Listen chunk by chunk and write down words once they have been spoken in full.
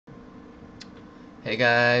Hey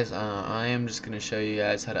guys, I am just going to show you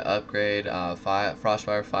guys how to upgrade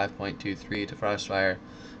FrostWire 5.23 to FrostWire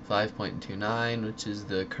 5.29, which is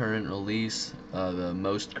the current release, the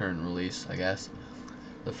most current release, I guess.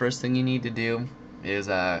 The first thing you need to do is,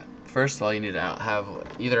 first of all, you need to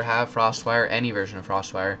either have FrostWire, any version of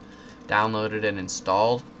FrostWire, downloaded and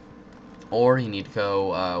installed, or you need to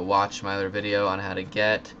go watch my other video on how to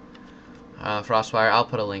get FrostWire. I'll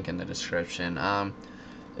put a link in the description.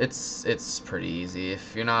 It's pretty easy.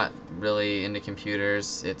 If you're not really into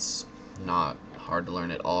computers, it's not hard to learn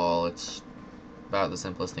at all. It's about the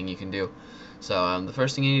simplest thing you can do. So the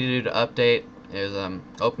first thing you need to do to update is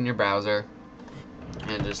open your browser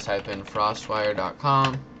and just type in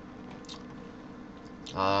frostwire.com.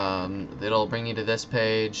 It'll bring you to this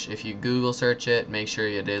page. If you Google search it, make sure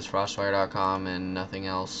it is frostwire.com and nothing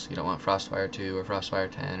else. You don't want FrostWire 2 or FrostWire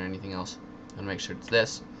 10 or anything else. And make sure it's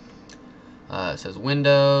this. It says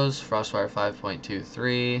Windows, FrostWire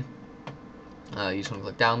 5.23. You just want to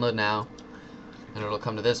click download now, and it'll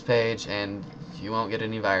come to this page, and you won't get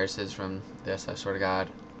any viruses from this, I swear to God.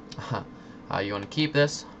 You want to keep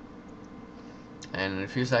this, and in a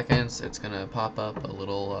few seconds it's going to pop up a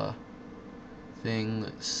little thing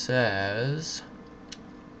that says,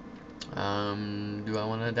 do I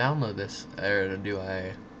want to download this, or do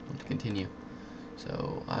I want to continue?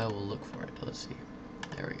 So I will look for it. Let's see.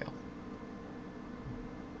 There we go.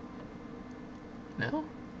 No?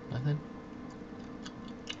 Nothing?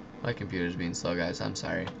 My computer's being slow, guys. I'm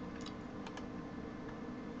sorry.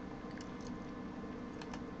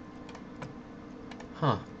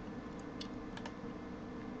 Huh.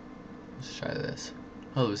 Let's try this.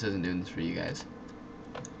 Oh, this isn't doing this for you guys.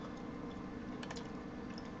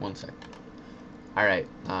 One sec. Alright,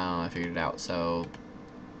 I figured it out. So,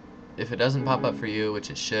 if it doesn't pop up for you,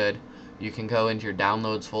 which it should, you can go into your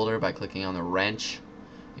downloads folder by clicking on the wrench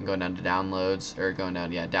and going down to downloads, or going down,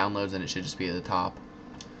 yeah, downloads, and it should just be at the top.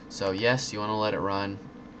 So yes, you want to let it run.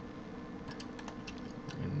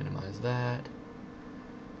 Minimize that.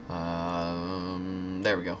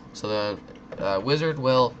 There we go. So the wizard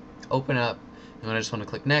will open up, and I just want to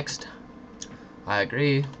click next. I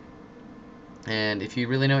agree. And if you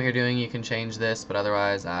really know what you're doing, you can change this, but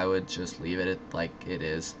otherwise I would just leave it like it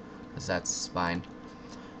is, because that's fine.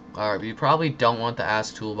 Alright, you probably don't want the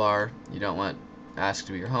Ask toolbar. You don't want Ask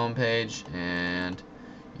to be your home page, and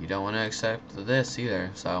you don't want to accept this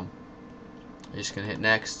either. So you're just gonna hit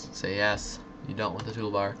next, say yes. You don't want the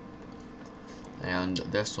toolbar, and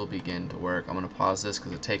this will begin to work. I'm gonna pause this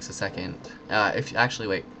because it takes a second. If actually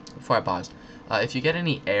wait before I pause, if you get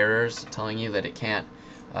any errors telling you that it can't,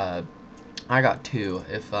 I got two.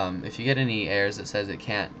 If you get any errors that says it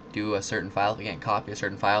can't do a certain file, it can't copy a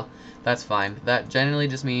certain file, that's fine. That generally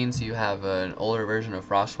just means you have an older version of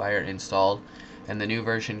FrostWire installed, and the new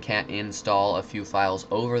version can't install a few files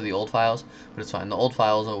over the old files, but it's fine. The old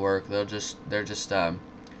files will work. They're just like,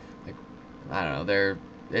 I don't know,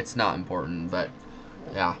 it's not important, but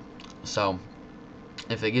yeah. So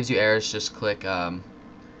if it gives you errors, just click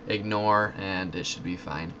ignore, and it should be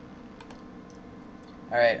fine.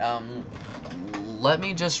 Alright, let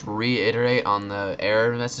me just reiterate on the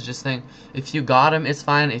error messages thing. If you got him, it's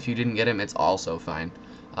fine. If you didn't get him, it's also fine.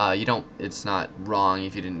 It's not wrong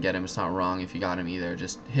if you didn't get him. It's not wrong if you got him either.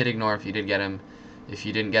 Just hit ignore if you did get him. If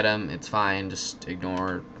you didn't get him, it's fine. Just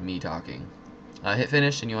ignore me talking. Hit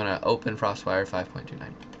finish, and you want to open FrostWire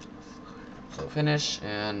 5.29. So finish,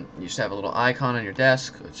 and you just have a little icon on your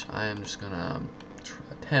desk, which I am just going to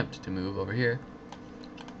attempt to move over here.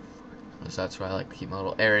 So that's why I like to keep my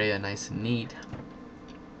little area nice and neat.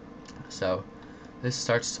 So this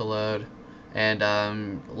starts to load,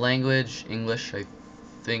 and language, English, I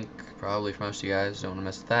think probably for most of you guys, don't want to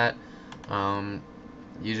mess with that.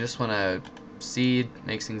 You just want to seed,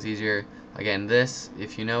 makes things easier. Again, this,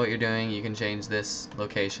 if you know what you're doing, you can change this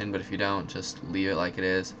location, but if you don't, just leave it like it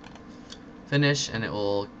is. Finish, and it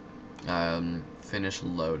will finish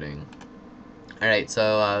loading. Alright,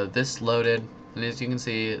 so this loaded, and as you can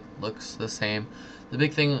see, it looks the same. The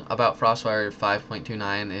big thing about FrostWire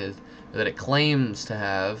 5.29 is that it claims to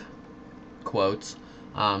have, quotes,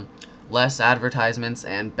 less advertisements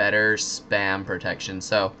and better spam protection.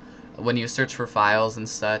 So when you search for files and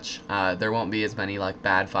such, there won't be as many like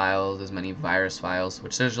bad files, as many virus files,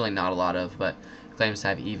 which there's really not a lot of, but it claims to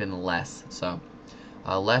have even less. So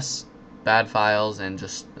less bad files, and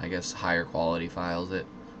just, I guess, higher quality files. It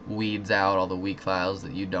weeds out all the weak files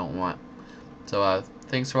that you don't want. So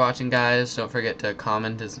thanks for watching, guys. Don't forget to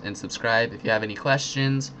comment and subscribe. If you have any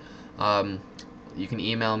questions, you can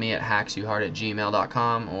email me at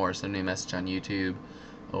HacksUHard@gmail.com, or send me a message on YouTube,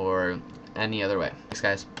 or any other way. Thanks,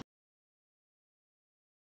 guys.